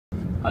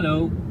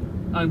Hello,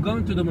 I'm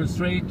going to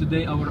demonstrate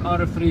today our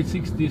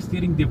RF-360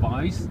 steering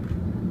device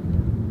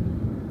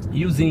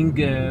using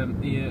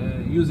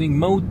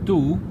mode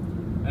 2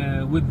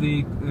 with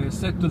the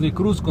set to the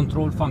cruise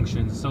control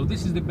functions. So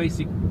this is the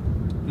basic,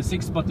 the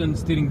 6-button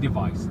steering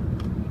device.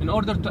 In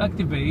order to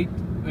activate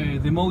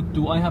the mode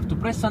 2, I have to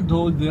press and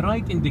hold the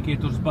right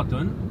indicators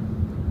button.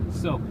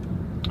 So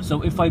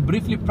if I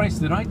briefly press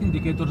the right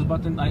indicators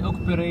button, I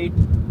operate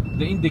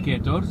the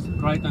indicators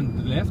right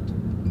and left.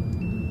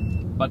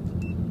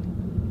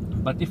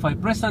 But if I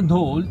press and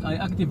hold, I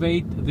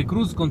activate the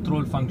cruise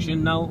control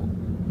function. Now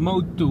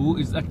mode 2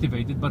 is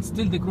activated, but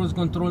still the cruise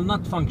control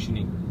not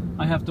functioning.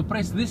 I have to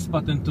press this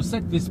button to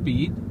set the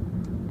speed.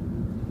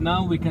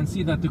 Now we can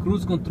see that the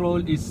cruise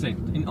control is set.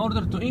 In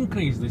order to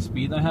increase the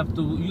speed, I have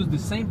to use the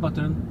same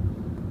button,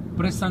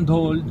 press and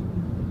hold.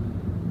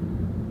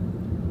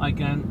 It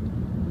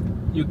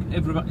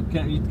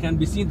can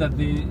be seen that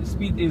the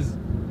speed is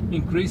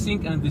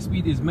increasing and the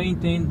speed is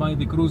maintained by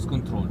the cruise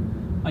control.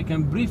 I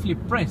can briefly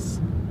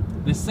press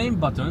the same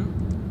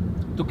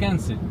button to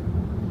cancel,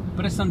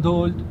 press and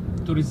hold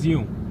to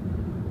resume,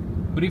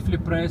 briefly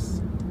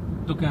press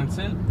to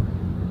cancel,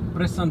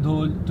 press and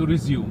hold to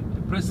resume,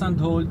 press and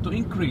hold to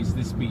increase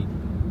the speed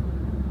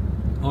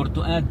or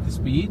to add the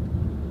speed.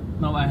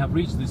 Now I have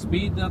reached the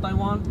speed that I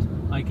want.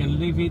 I can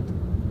leave it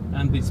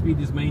and the speed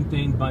is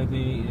maintained by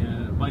the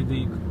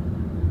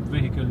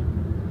vehicle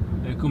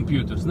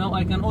computers. Now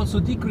I can also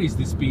decrease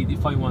the speed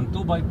if I want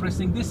to by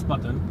pressing this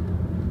button,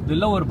 the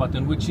lower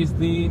button, which is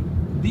the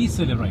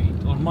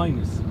decelerate or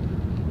minus.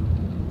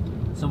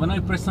 So when I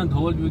press and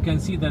hold, we can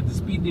see that the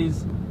speed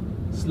is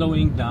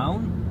slowing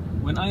down.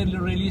 When I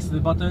release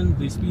the button,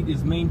 the speed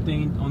is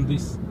maintained on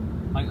this.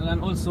 I can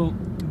also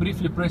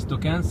briefly press to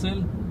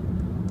cancel,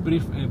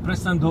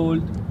 press and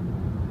hold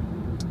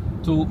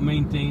to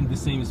maintain the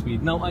same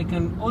speed. Now I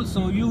can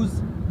also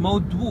use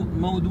mode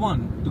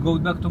 1 to go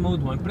back to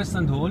mode 1. Press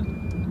and hold.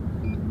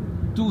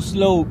 2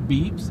 slow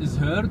beeps is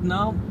heard.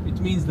 Now it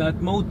means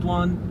that mode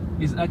 1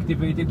 is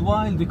activated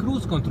while the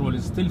cruise control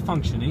is still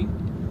functioning.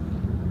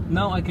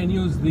 Now I can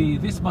use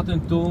this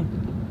button to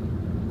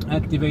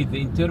activate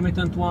the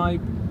intermittent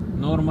wipe,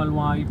 normal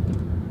wipe,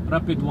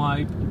 rapid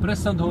wipe,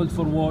 press and hold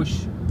for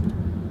wash,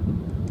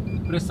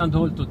 press and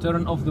hold to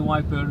turn off the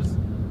wipers,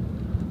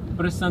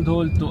 press and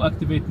hold to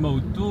activate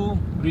mode 2,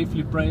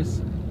 briefly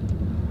press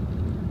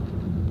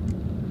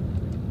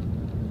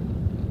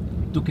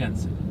to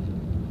cancel,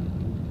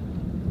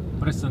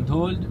 press and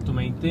hold to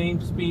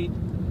maintain speed,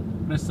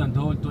 press and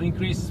hold to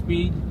increase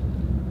speed,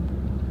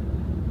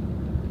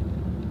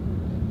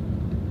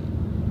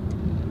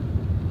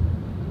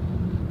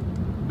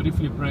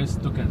 briefly press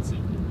to cancel.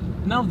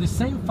 Now the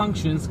same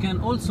functions can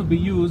also be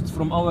used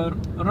from our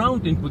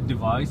round input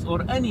device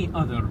or any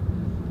other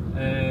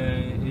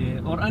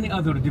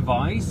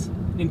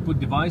input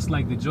device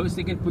like the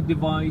joystick input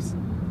device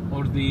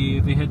or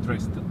the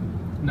headrest.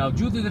 Now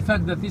due to the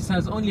fact that this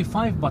has only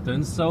 5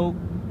 buttons, so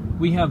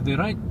we have the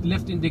right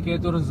left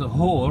indicators, the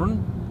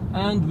horn,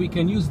 and we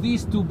can use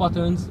these 2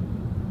 buttons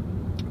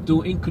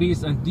to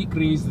increase and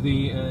decrease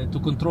to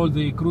control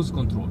the cruise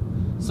control.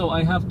 So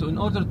I have to, in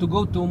order to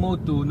go to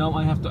mode 2, now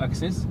I have to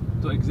exit.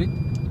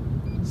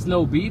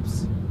 Slow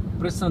beeps,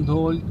 press and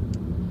hold,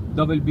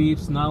 double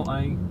beeps. Now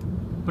I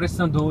press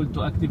and hold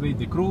to activate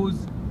the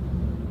cruise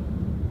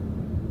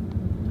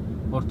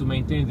or to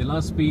maintain the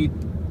last speed.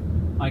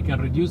 I can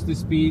reduce the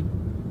speed.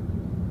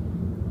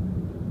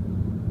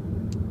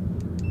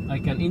 I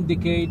can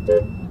indicate,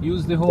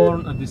 use the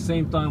horn at the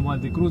same time while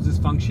the cruise is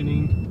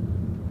functioning.